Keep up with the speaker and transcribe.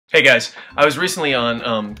Hey guys, I was recently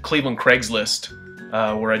on Cleveland Craigslist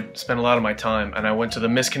where I spent a lot of my time, and I went to the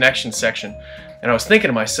misconnection section, and I was thinking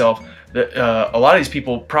to myself that a lot of these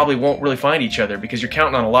people probably won't really find each other because you're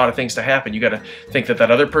counting on a lot of things to happen. You got to think that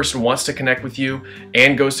that other person wants to connect with you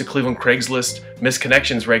and goes to Cleveland Craigslist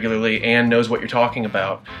misconnections regularly and knows what you're talking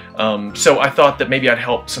about. So I thought that maybe I'd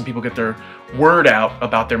help some people get their word out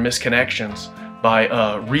about their misconnections by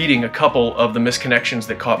reading a couple of the misconnections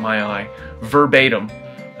that caught my eye verbatim.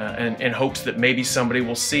 In hopes that maybe somebody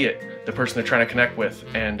will see it, the person they're trying to connect with,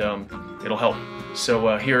 and it'll help.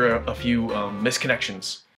 So here are a few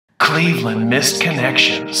misconnections. Cleveland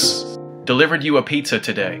misconnections. Delivered you a pizza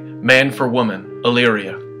today. Man for woman.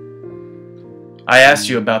 Illyria. I asked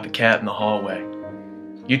you about the cat in the hallway.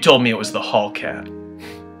 You told me it was the hall cat.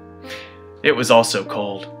 It was also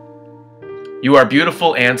cold. You are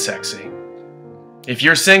beautiful and sexy. If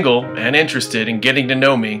you're single and interested in getting to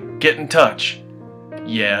know me, get in touch.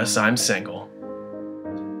 Yes, I'm single.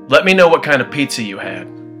 Let me know what kind of pizza you had.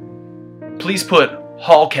 Please put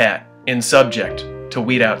hall cat in subject to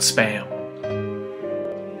weed out spam.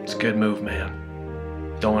 It's a good move,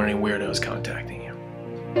 man. Don't want any weirdos contacting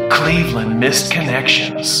you. Cleveland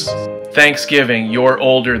misconnections. Thanksgiving, you're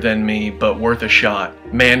older than me, but worth a shot.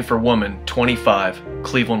 Man for woman, 25,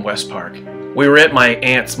 Cleveland West Park. We were at my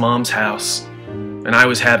aunt's mom's house, and I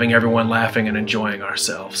was having everyone laughing and enjoying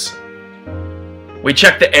ourselves. We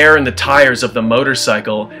checked the air in the tires of the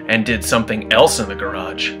motorcycle and did something else in the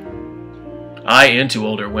garage. I into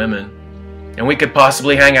older women, and we could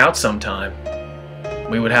possibly hang out sometime.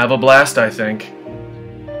 We would have a blast, I think.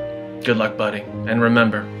 Good luck, buddy, and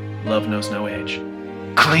remember, love knows no age.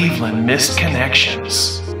 Cleveland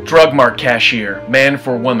misconnections. Drug mart cashier, man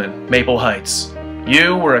for woman, Maple Heights.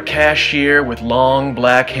 You were a cashier with long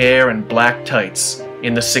black hair and black tights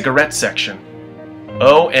in the cigarette section.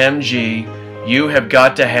 OMG. You have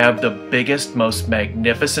got to have the biggest, most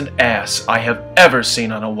magnificent ass I have ever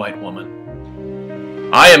seen on a white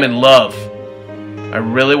woman. I am in love. I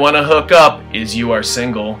really want to hook up is you are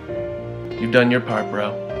single. You've done your part,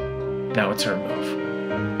 bro. Now it's her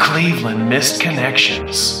move. Cleveland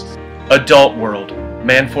misconnections. Adult world.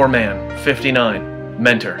 Man for man. 59.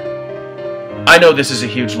 Mentor. I know this is a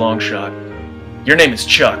huge long shot. Your name is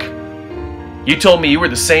Chuck. You told me you were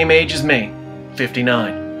the same age as me.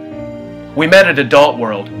 59. We met at Adult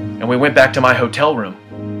World, and we went back to my hotel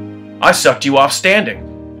room. I sucked you off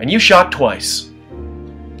standing, and you shot twice.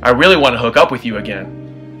 I really want to hook up with you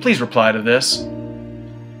again. Please reply to this.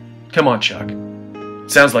 Come on, Chuck.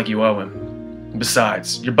 Sounds like you owe him.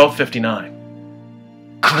 Besides, you're both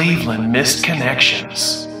 59. Cleveland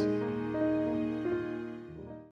misconnections.